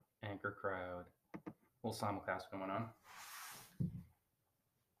Anchor crowd, little simulcast going on.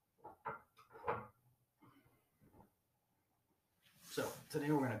 So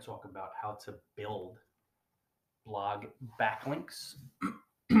today we're going to talk about how to build blog backlinks.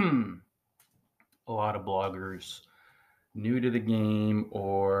 A lot of bloggers new to the game,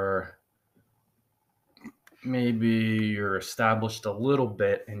 or maybe you're established a little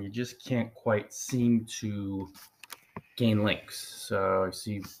bit and you just can't quite seem to gain links. So I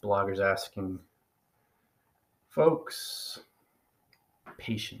see bloggers asking folks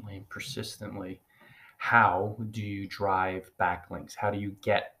patiently and persistently, how do you drive backlinks? How do you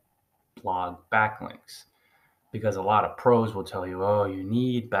get blog backlinks? Because a lot of pros will tell you, oh, you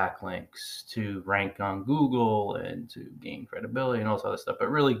need backlinks to rank on Google and to gain credibility and all this other stuff.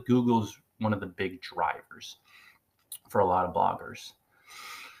 But really, Google's one of the big drivers for a lot of bloggers.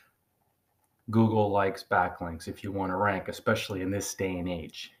 Google likes backlinks if you want to rank, especially in this day and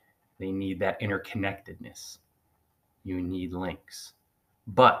age. They need that interconnectedness. You need links.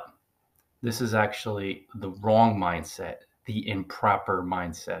 But this is actually the wrong mindset, the improper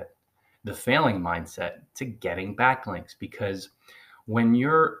mindset, the failing mindset to getting backlinks. Because when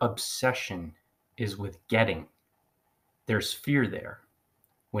your obsession is with getting, there's fear there.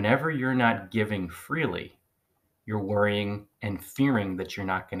 Whenever you're not giving freely, you're worrying and fearing that you're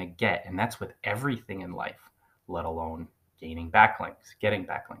not going to get. And that's with everything in life, let alone gaining backlinks, getting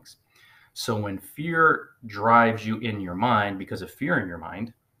backlinks. So when fear drives you in your mind, because of fear in your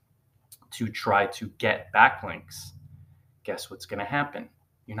mind, to try to get backlinks, guess what's going to happen?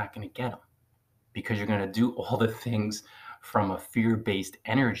 You're not going to get them, because you're going to do all the things from a fear-based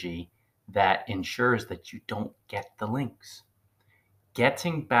energy that ensures that you don't get the links.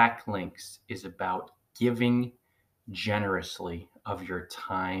 Getting backlinks is about giving generously of your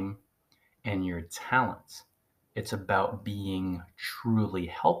time and your talents. It's about being truly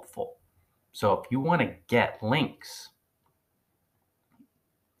helpful. So if you want to get links,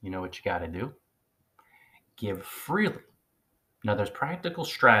 you know what you got to do? Give freely. Now, there's practical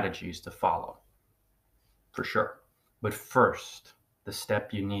strategies to follow, for sure. But first, the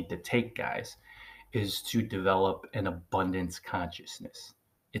step you need to take, guys, is to develop an abundance consciousness.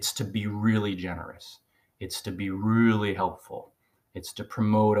 It's to be really generous. It's to be really helpful. It's to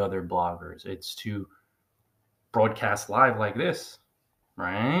promote other bloggers. It's to broadcast live like this,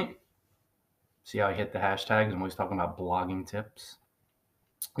 right? See how I hit the hashtags? I'm always talking about blogging tips.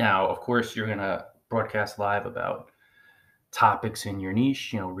 Now, of course, you're going to broadcast live about topics in your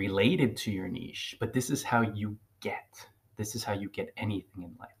niche, related to your niche. But this is how you get anything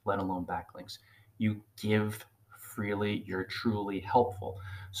in life, let alone backlinks. You give freely, you're truly helpful.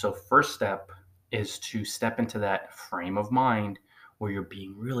 So first step is to step into that frame of mind where you're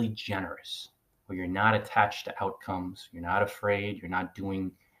being really generous, where you're not attached to outcomes, you're not afraid, you're not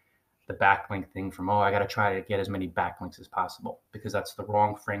doing the backlink thing from, I got to try to get as many backlinks as possible, because that's the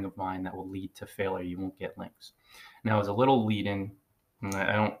wrong frame of mind that will lead to failure. You won't get links. Now, as a little lead in,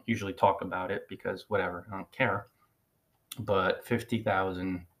 I don't usually talk about it because whatever, I don't care, but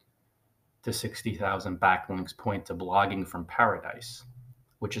 50,000 to 60,000 backlinks point to Blogging from Paradise,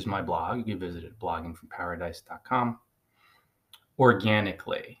 which is my blog. You visit it, bloggingfromparadise.com,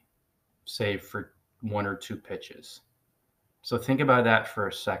 organically, save for one or two pitches. So think about that for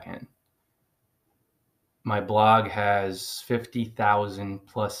a second. My blog has 50,000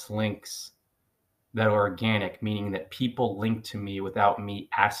 plus links that are organic, meaning that people link to me without me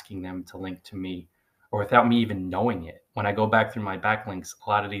asking them to link to me, or without me even knowing it. When I go back through my backlinks, a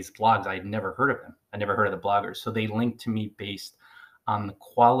lot of these blogs, I'd never heard of them. I never heard of the bloggers. So they link to me based on the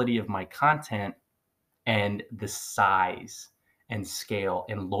quality of my content and the size and scale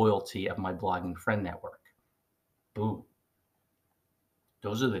and loyalty of my blogging friend network. Boom.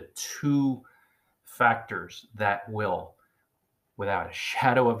 Those are the two factors that will, without a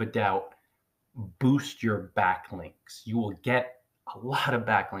shadow of a doubt, boost your backlinks. You will get a lot of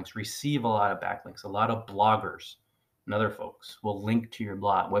backlinks, receive a lot of backlinks. A lot of bloggers and other folks will link to your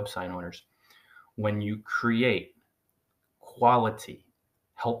blog, website owners, when you create quality,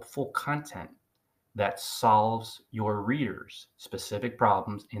 helpful content that solves your readers' specific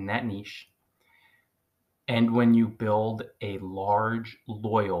problems in that niche. And when you build a large,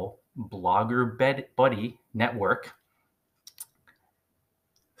 loyal blogger buddy network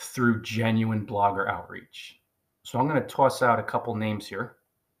through genuine blogger outreach. So I'm going to toss out a couple names here,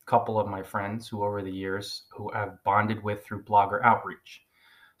 a couple of my friends who over the years who I've bonded with through blogger outreach.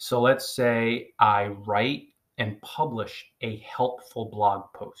 So let's say I write and publish a helpful blog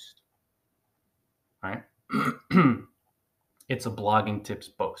post, right? It's a blogging tips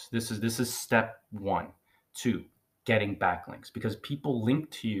post. This is step 1. 2, getting backlinks, because people link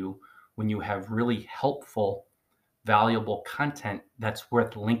to you when you have really helpful, valuable content that's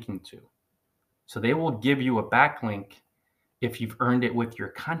worth linking to. So they will give you a backlink if you've earned it with your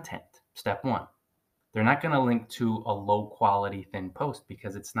content, step one. They're not going to link to a low quality thin post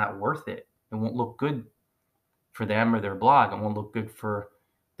because it's not worth it. It won't look good for them or their blog. It won't look good for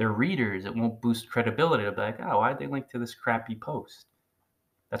their readers. It won't boost credibility. They'll be like, oh, why'd they link to this crappy post?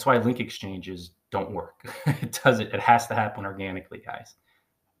 That's why link exchanges don't work. It has to happen organically, guys.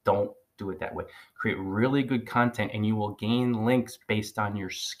 Don't do it that way. Create really good content and you will gain links based on your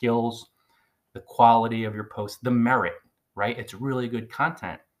skills, the quality of your post, the merit, right? It's really good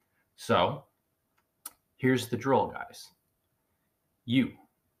content. So here's the drill, guys. You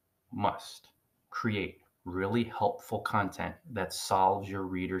must create really helpful content that solves your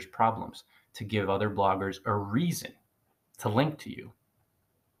readers' problems to give other bloggers a reason to link to you.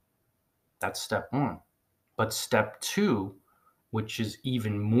 That's step one. But step two, which is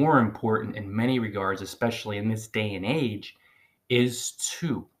even more important in many regards, especially in this day and age, is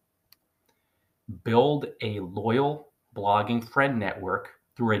to build a loyal blogging friend network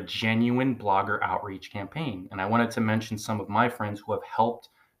through a genuine blogger outreach campaign. And I wanted to mention some of my friends who have helped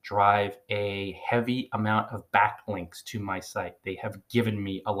drive a heavy amount of backlinks to my site. They have given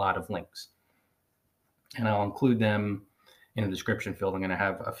me a lot of links. And I'll include them in the description field. I'm going to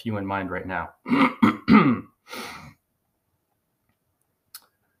have a few in mind right now.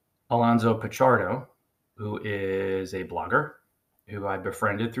 Alonzo Pichardo, who is a blogger, who I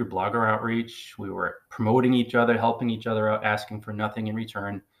befriended through Blogger Outreach. We were promoting each other, helping each other out, asking for nothing in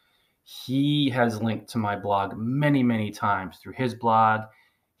return. He has linked to my blog many, many times through his blog.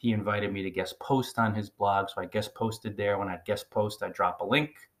 He invited me to guest post on his blog, so I guest posted there. When I guest post, I drop a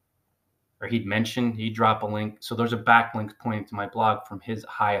link, or he'd drop a link. So there's a backlink pointing to my blog from his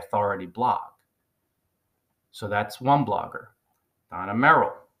high authority blog. So that's one blogger. Donna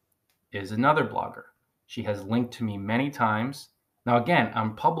Merrill is another blogger. She has linked to me many times. Now, again,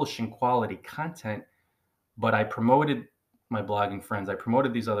 I'm publishing quality content, but I promoted my blogging friends. I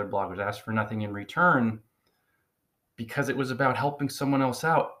promoted these other bloggers, asked for nothing in return because it was about helping someone else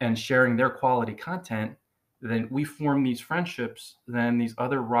out and sharing their quality content. Then we formed these friendships. Then these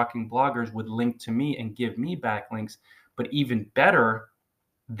other rocking bloggers would link to me and give me backlinks. But even better,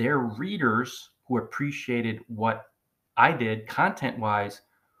 their readers who appreciated what I did content-wise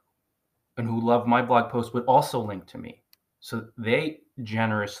and who loved my blog post would also link to me. So they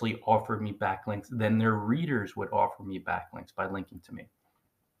generously offered me backlinks. Then their readers would offer me backlinks by linking to me.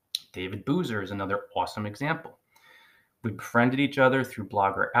 David Boozer is another awesome example. We befriended each other through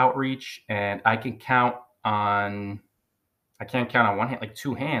Blogger Outreach, and I can't count on one hand, like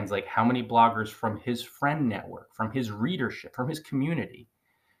two hands, like how many bloggers from his friend network, from his readership, from his community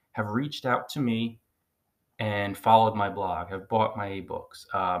have reached out to me and followed my blog, have bought my ebooks,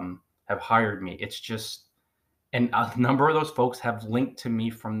 have hired me. It's just, and a number of those folks have linked to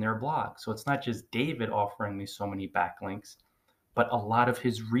me from their blog. So it's not just David offering me so many backlinks, but a lot of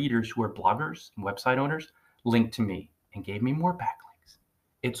his readers who are bloggers and website owners linked to me and gave me more backlinks.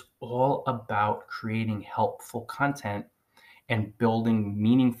 It's all about creating helpful content and building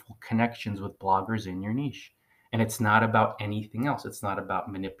meaningful connections with bloggers in your niche. And it's not about anything else. It's not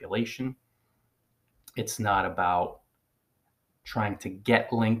about manipulation. It's not about trying to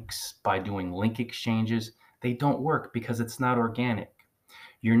get links by doing link exchanges. They don't work because it's not organic.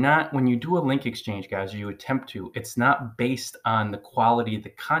 When you do a link exchange, guys, or you attempt to, it's not based on the quality of the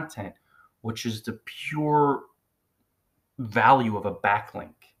content, which is the pure value of a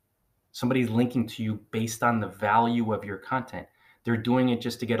backlink. Somebody's linking to you based on the value of your content. They're doing it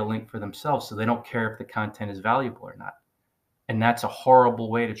just to get a link for themselves, so they don't care if the content is valuable or not. And that's a horrible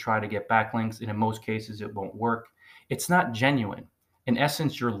way to try to get backlinks, and in most cases, it won't work. It's not genuine. In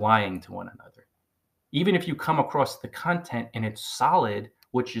essence, you're lying to one another. Even if you come across the content and it's solid,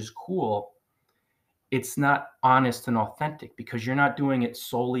 which is cool, it's not honest and authentic because you're not doing it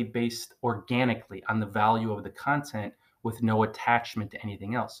solely based organically on the value of the content with no attachment to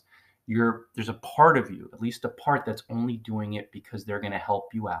anything else. There's a part of you, at least a part, that's only doing it because they're going to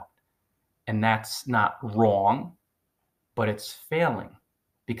help you out. And that's not wrong, but it's failing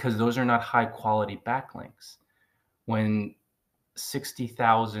because those are not high quality backlinks. When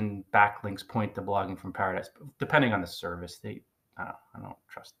 60,000 backlinks point to Blogging from Paradise, depending on the service, I don't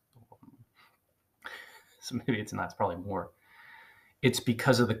trust them. So maybe it's not, it's probably more. It's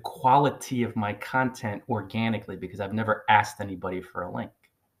because of the quality of my content organically, because I've never asked anybody for a link.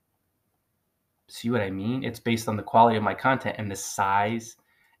 See what I mean? It's based on the quality of my content and the size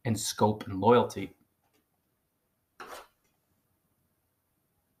and scope and loyalty.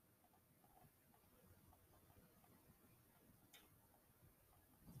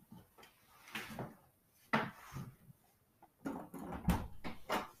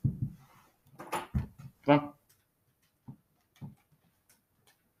 Come on.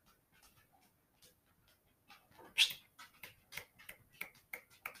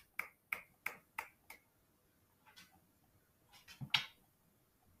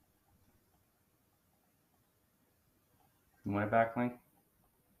 You want a backlink?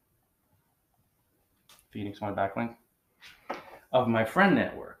 Phoenix want a backlink? Of my friend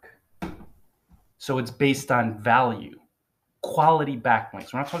network. So it's based on value, quality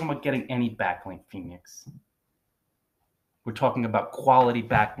backlinks. We're not talking about getting any backlink, Phoenix. We're talking about quality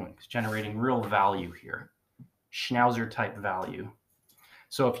backlinks, generating real value here, schnauzer type value.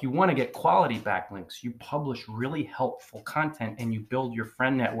 So if you want to get quality backlinks, you publish really helpful content and you build your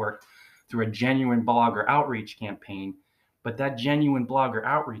friend network through a genuine blogger outreach campaign. But that genuine blogger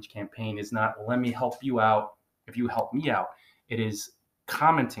outreach campaign is not, let me help you out if you help me out. It is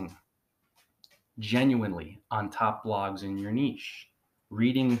commenting genuinely on top blogs in your niche,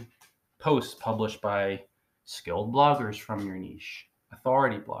 reading posts published by skilled bloggers from your niche,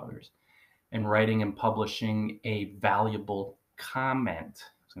 authority bloggers, and writing and publishing a valuable comment.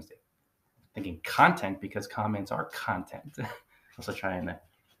 I was going to say, thinking content because comments are content. Also trying to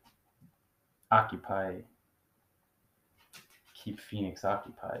keep Phoenix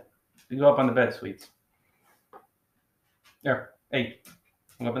occupied. You go up on the bed, sweets. There. Hey,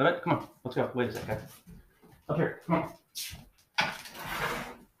 you go up on the bed? Come on, let's go. Wait a second. Up here, come on. Come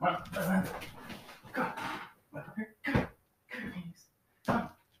on, come on. Up here. Come on, Phoenix. Come on.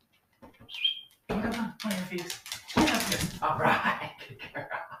 Come on, Phoenix. All right. Good girl.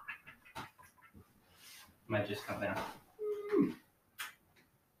 Might just come down.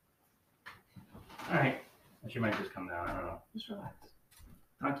 All right. She might just come down. I don't know. Just relax.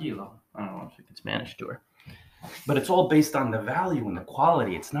 Tranquilo. I don't know if it's Spanish to her. But it's all based on the value and the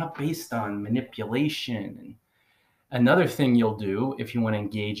quality. It's not based on manipulation. And another thing you'll do if you want to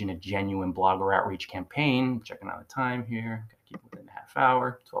engage in a genuine blogger outreach campaign, checking out the time here, gotta keep it within a half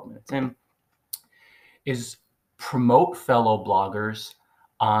hour, 12 minutes in, is promote fellow bloggers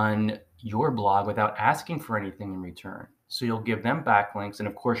on your blog without asking for anything in return. So you'll give them backlinks, and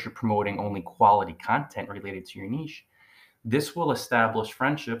of course you're promoting only quality content related to your niche. This will establish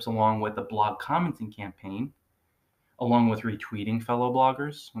friendships along with a blog commenting campaign, along with retweeting fellow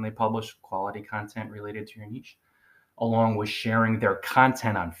bloggers when they publish quality content related to your niche, along with sharing their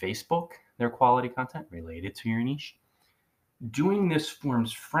content on Facebook, their quality content related to your niche. Doing this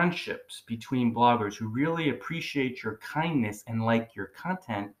forms friendships between bloggers who really appreciate your kindness and like your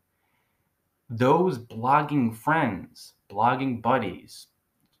content. Those blogging friends, blogging buddies,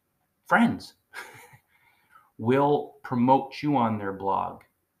 friends, will promote you on their blog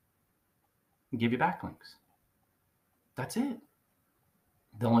and give you backlinks. That's it.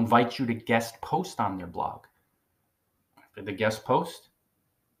 They'll invite you to guest post on their blog. For the guest post,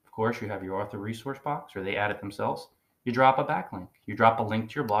 of course, you have your author resource box, or they add it themselves. You drop a backlink. You drop a link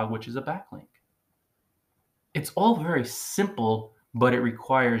to your blog, which is a backlink. It's all very simple, but it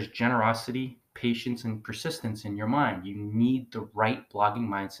requires generosity, patience, and persistence in your mind. You need the right blogging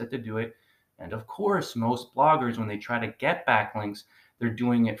mindset to do it. And of course, most bloggers, when they try to get backlinks, they're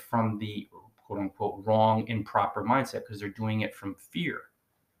doing it from the quote unquote wrong, improper mindset because they're doing it from fear.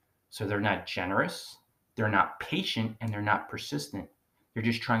 So they're not generous, they're not patient, and they're not persistent. They're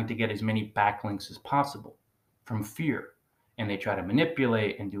just trying to get as many backlinks as possible from fear. And they try to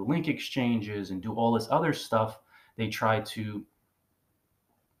manipulate and do link exchanges and do all this other stuff. They try to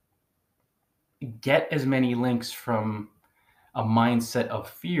get as many links from a mindset of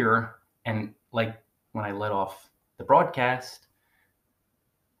fear. And like when I let off the podcast,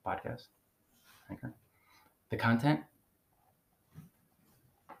 the content,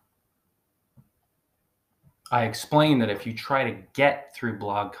 I explained that if you try to get through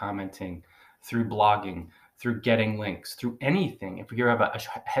blog commenting, through blogging, through getting links, through anything, if you have a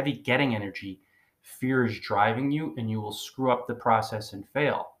heavy getting energy, fear is driving you and you will screw up the process and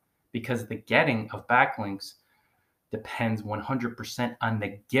fail, because the getting of backlinks depends 100% on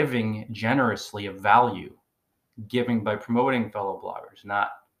the giving generously of value, giving by promoting fellow bloggers, not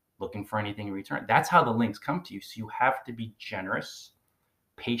looking for anything in return. That's how the links come to you. So you have to be generous,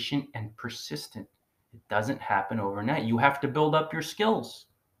 patient, and persistent. It doesn't happen overnight. You have to build up your skills.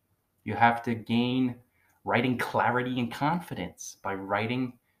 You have to gain writing clarity and confidence by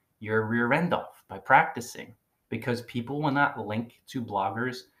writing your rear end off, by practicing, because people will not link to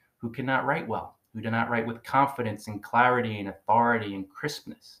bloggers who cannot write well, who do not write with confidence and clarity and authority and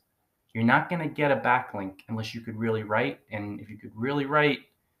crispness. You're not going to get a backlink unless you could really write. And if you could really write,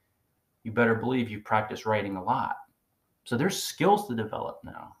 you better believe you've practiced writing a lot. So there's skills to develop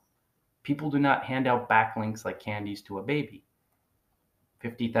now. People do not hand out backlinks like candies to a baby.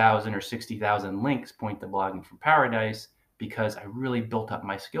 50,000 or 60,000 links point to Blogging from Paradise because I really built up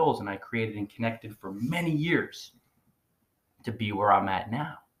my skills and I created and connected for many years to be where I'm at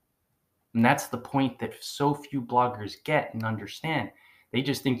now. And that's the point that so few bloggers get and understand. They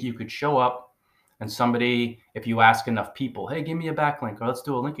just think you could show up and somebody, if you ask enough people, hey, give me a backlink or let's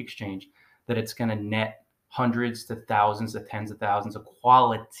do a link exchange, that it's going to net hundreds to thousands to tens of thousands of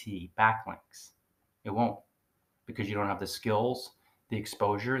quality backlinks. It won't, because you don't have the skills, the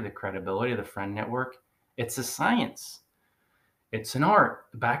exposure, the credibility, the friend network. It's a science. It's an art.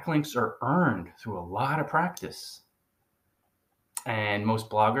 Backlinks are earned through a lot of practice. And most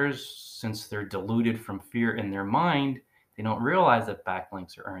bloggers, since they're deluded from fear in their mind, they don't realize that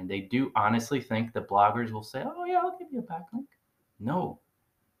backlinks are earned. They do honestly think that bloggers will say, oh, yeah, I'll give you a backlink. No,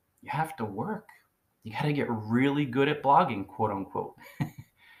 you have to work. You got to get really good at blogging, quote unquote.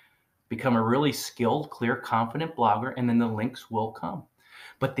 Become a really skilled, clear, confident blogger, and then the links will come.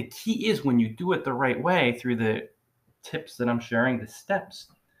 But the key is when you do it the right way through the tips that I'm sharing, the steps,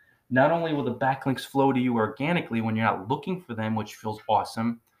 not only will the backlinks flow to you organically when you're not looking for them, which feels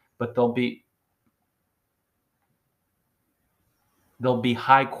awesome, but they'll be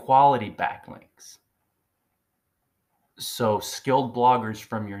high quality backlinks. So skilled bloggers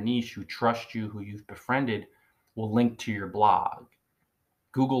from your niche who trust you, who you've befriended, will link to your blog.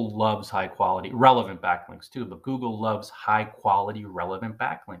 Google loves high quality, relevant backlinks too, but Google loves high quality, relevant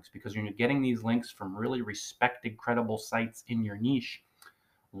backlinks because when you're getting these links from really respected, credible sites in your niche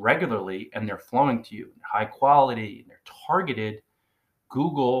regularly and they're flowing to you in high quality and they're targeted,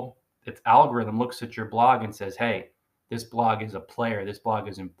 Google, its algorithm looks at your blog and says, hey, this blog is a player, this blog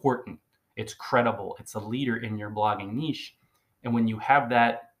is important, it's credible, it's a leader in your blogging niche. And when you have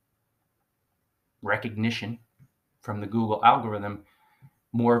that recognition from the Google algorithm,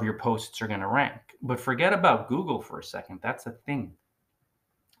 more of your posts are going to rank. But forget about Google for a second. That's a thing.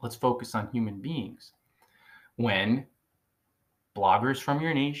 Let's focus on human beings. When bloggers from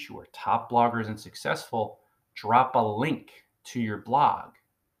your niche who are top bloggers and successful drop a link to your blog,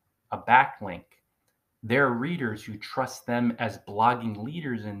 a backlink, their readers who trust them as blogging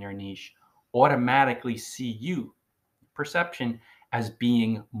leaders in their niche automatically see you, perception, as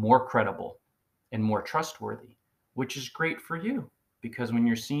being more credible and more trustworthy, which is great for you because when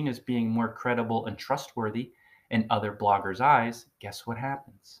you're seen as being more credible and trustworthy in other bloggers' eyes, guess what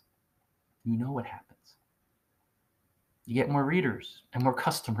happens? You know what happens. You get more readers and more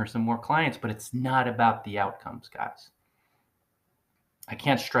customers and more clients, but it's not about the outcomes, guys. I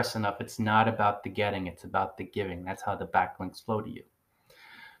can't stress enough, it's not about the getting, it's about the giving. That's how the backlinks flow to you.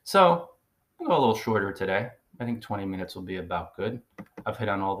 So I'll go a little shorter today. I think 20 minutes will be about good. I've hit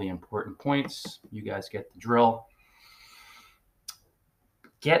on all the important points. You guys get the drill.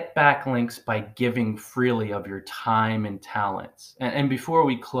 Get backlinks by giving freely of your time and talents. And before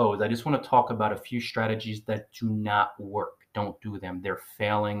we close, I just want to talk about a few strategies that do not work. Don't do them. They're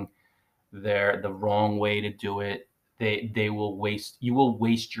failing. They're the wrong way to do it. You will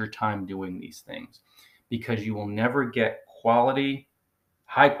waste your time doing these things because you will never get quality,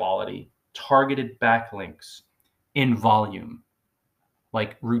 high quality, targeted backlinks in volume,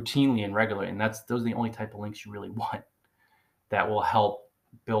 like routinely and regularly. And those are the only type of links you really want that will help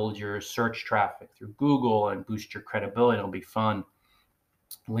build your search traffic through Google and boost your credibility. It'll be fun.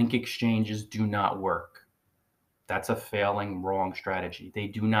 Link exchanges do not work. That's a failing, wrong strategy. They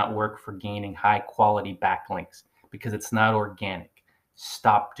do not work for gaining high quality backlinks because it's not organic.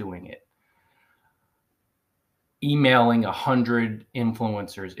 Stop doing it. Emailing 100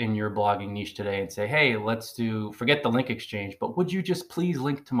 influencers in your blogging niche today and say, hey, forget the link exchange, but would you just please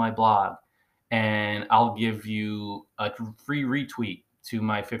link to my blog and I'll give you a free retweet to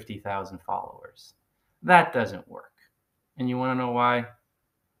my 50,000 followers. That doesn't work. And you want to know why?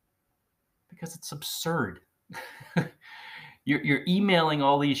 Because it's absurd. You're emailing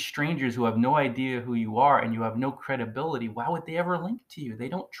all these strangers who have no idea who you are and you have no credibility. Why would they ever link to you? They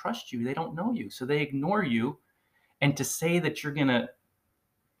don't trust you. They don't know you. So they ignore you. And to say that you're going to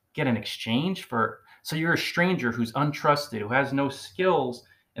get an exchange so you're a stranger who's untrusted, who has no skills,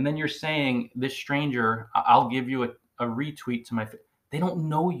 and then you're saying, this stranger, I'll give you a retweet to my... They don't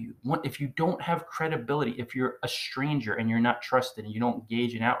know you. If you don't have credibility, if you're a stranger and you're not trusted and you don't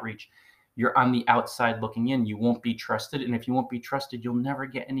engage in outreach, you're on the outside looking in. You won't be trusted. And if you won't be trusted, you'll never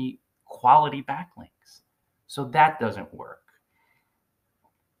get any quality backlinks. So that doesn't work.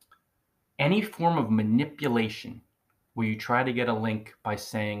 Any form of manipulation where you try to get a link by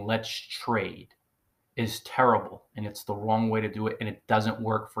saying, let's trade, is terrible. And it's the wrong way to do it. And it doesn't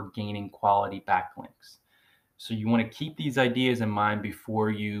work for gaining quality backlinks. So you want to keep these ideas in mind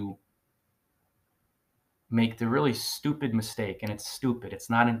before you make the really stupid mistake, and it's stupid. It's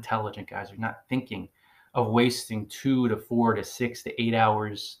not intelligent, guys. You're not thinking of wasting 2 to 4 to 6 to 8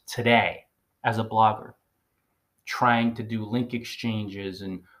 hours today as a blogger trying to do link exchanges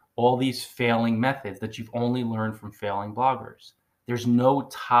and all these failing methods that you've only learned from failing bloggers. There's no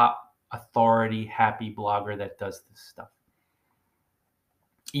top authority happy blogger that does this stuff.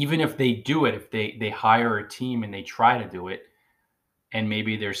 Even if they do it, if they hire a team and they try to do it, and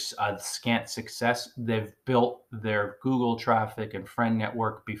maybe there's a scant success, they've built their Google traffic and friend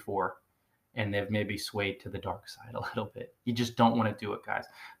network before, and they've maybe swayed to the dark side a little bit. You just don't want to do it, guys.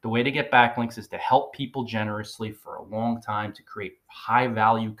 The way to get backlinks is to help people generously for a long time, to create high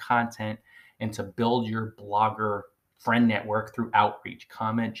value content, and to build your blogger friend network through outreach.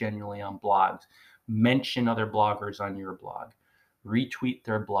 Comment genuinely on blogs, mention other bloggers on your blog, retweet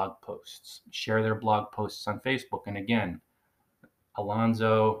their blog posts, share their blog posts on Facebook. And again,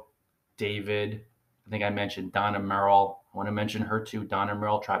 Alonzo, David, I think I mentioned Donna Merrill. I want to mention her too, Donna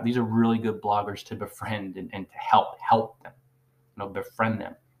Merrill Tribe. These are really good bloggers to befriend and to help them, befriend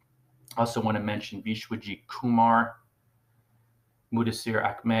them. I also want to mention Vishwajit Kumar, Mudassir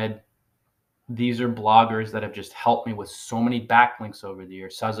Ahmed. These are bloggers that have just helped me with so many backlinks over the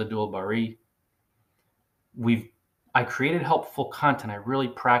years. Sazadul Bari. I created helpful content. I really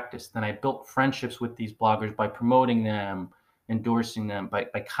practiced. Then I built friendships with these bloggers by promoting them, endorsing them,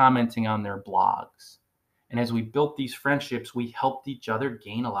 by commenting on their blogs. And as we built these friendships, we helped each other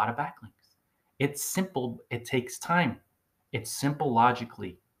gain a lot of backlinks. It's simple. It takes time. It's simple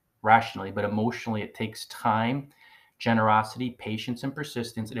logically, rationally, but emotionally, it takes time, generosity, patience, and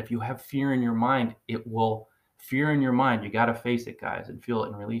persistence. And if you have fear in your mind, fear in your mind, you got to face it, guys, and feel it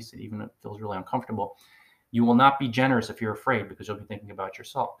and release it, even if it feels really uncomfortable. You will not be generous if you're afraid, because you'll be thinking about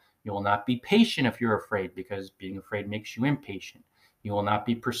yourself. You will not be patient if you're afraid, because being afraid makes you impatient. You will not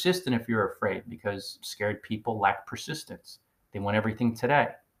be persistent if you're afraid, because scared people lack persistence. They want everything today.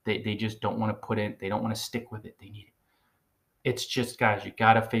 They just don't want to put in, they don't want to stick with it. They need it. It's just, guys, you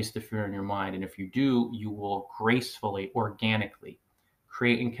got to face the fear in your mind. And if you do, you will gracefully, organically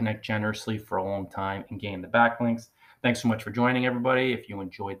create and connect generously for a long time and gain the backlinks. Thanks so much for joining, everybody. If you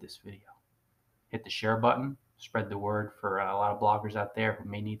enjoyed this video, hit the share button, spread the word for a lot of bloggers out there who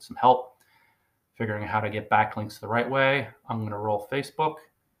may need some help figuring out how to get backlinks the right way. I'm going to roll Facebook.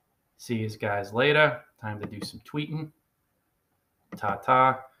 See you guys later. Time to do some tweeting.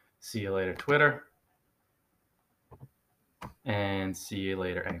 Ta-ta. See you later, Twitter. And see you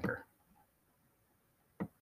later, Anchor.